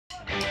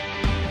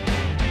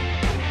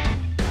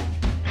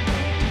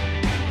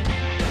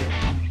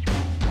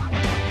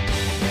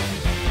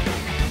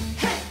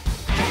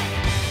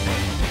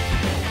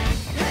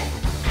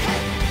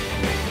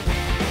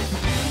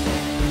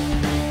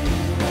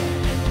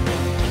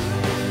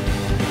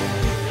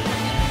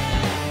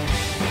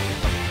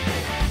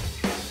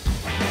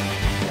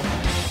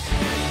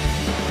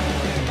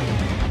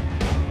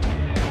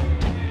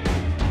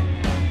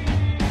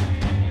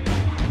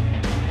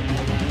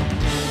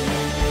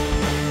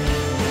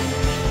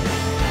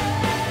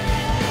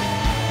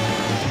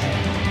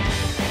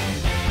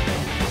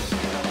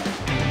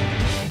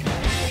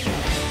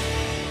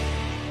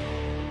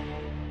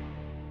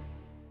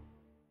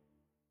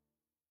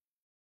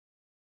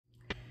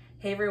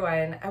Hey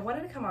everyone, I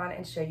wanted to come on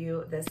and show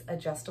you this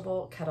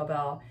adjustable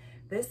kettlebell.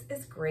 This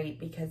is great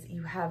because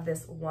you have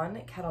this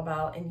one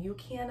kettlebell and you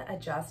can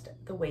adjust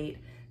the weight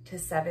to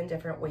 7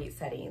 different weight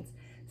settings,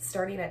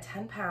 starting at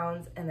 10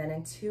 pounds and then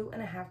in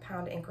 2.5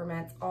 pound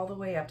increments all the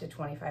way up to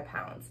 25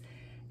 pounds.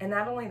 And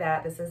not only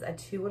that, this is a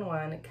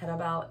 2-in-1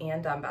 kettlebell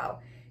and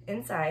dumbbell.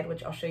 Inside,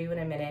 which I'll show you in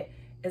a minute,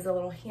 is a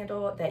little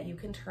handle that you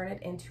can turn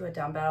it into a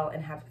dumbbell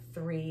and have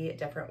 3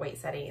 different weight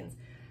settings.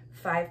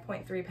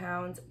 5.3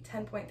 pounds,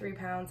 10.3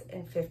 pounds,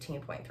 and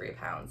 15.3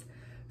 pounds.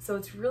 So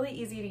it's really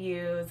easy to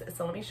use.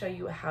 So let me show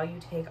you how you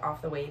take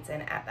off the weights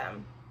and add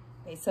them.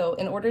 Okay, so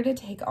in order to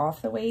take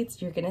off the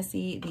weights, you're gonna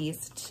see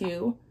these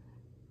 2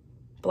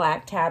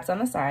 black tabs on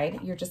the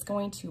side. You're just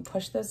going to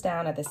push those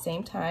down at the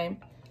same time,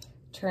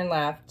 turn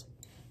left,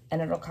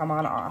 and it'll come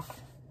on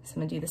off. So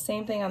I'm gonna do the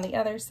same thing on the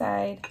other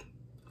side.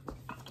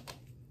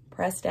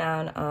 Press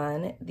down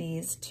on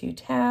these 2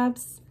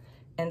 tabs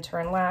and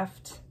turn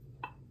left.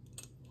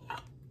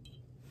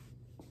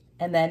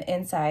 And then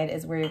inside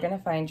is where you're gonna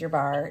find your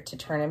bar to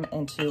turn them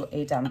into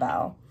a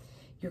dumbbell.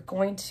 You're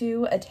going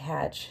to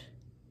attach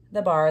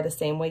the bar the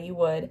same way you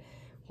would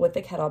with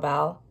the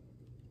kettlebell.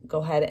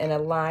 Go ahead and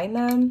align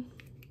them,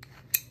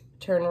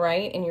 turn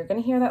right, and you're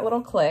gonna hear that little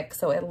click,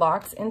 so it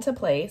locks into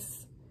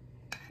place.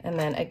 And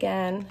then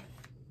again,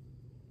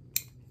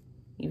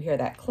 you hear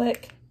that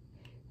click,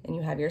 and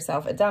you have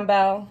yourself a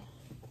dumbbell.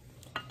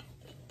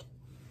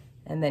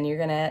 And then you're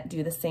gonna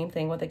do the same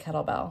thing with the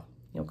kettlebell.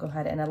 You'll go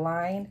ahead and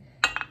align,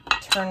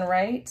 turn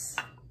right,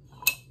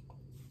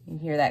 you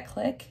hear that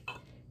click,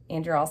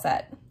 and you're all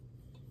set.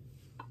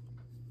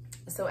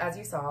 So as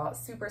you saw,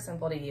 super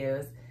simple to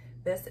use.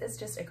 This is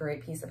just a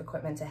great piece of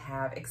equipment to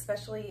have,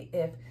 especially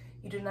if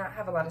you do not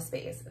have a lot of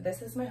space.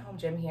 This is my home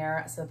gym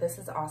here, so this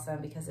is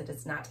awesome because it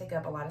does not take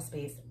up a lot of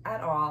space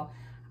at all.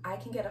 I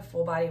can get a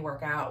full body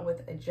workout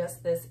with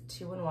just this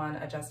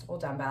 2-in-1 adjustable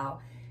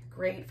dumbbell.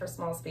 Great for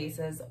small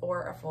spaces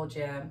or a full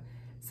gym.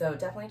 So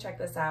definitely check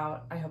this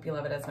out. I hope you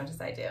love it as much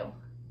as I do.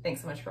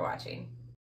 Thanks so much for watching.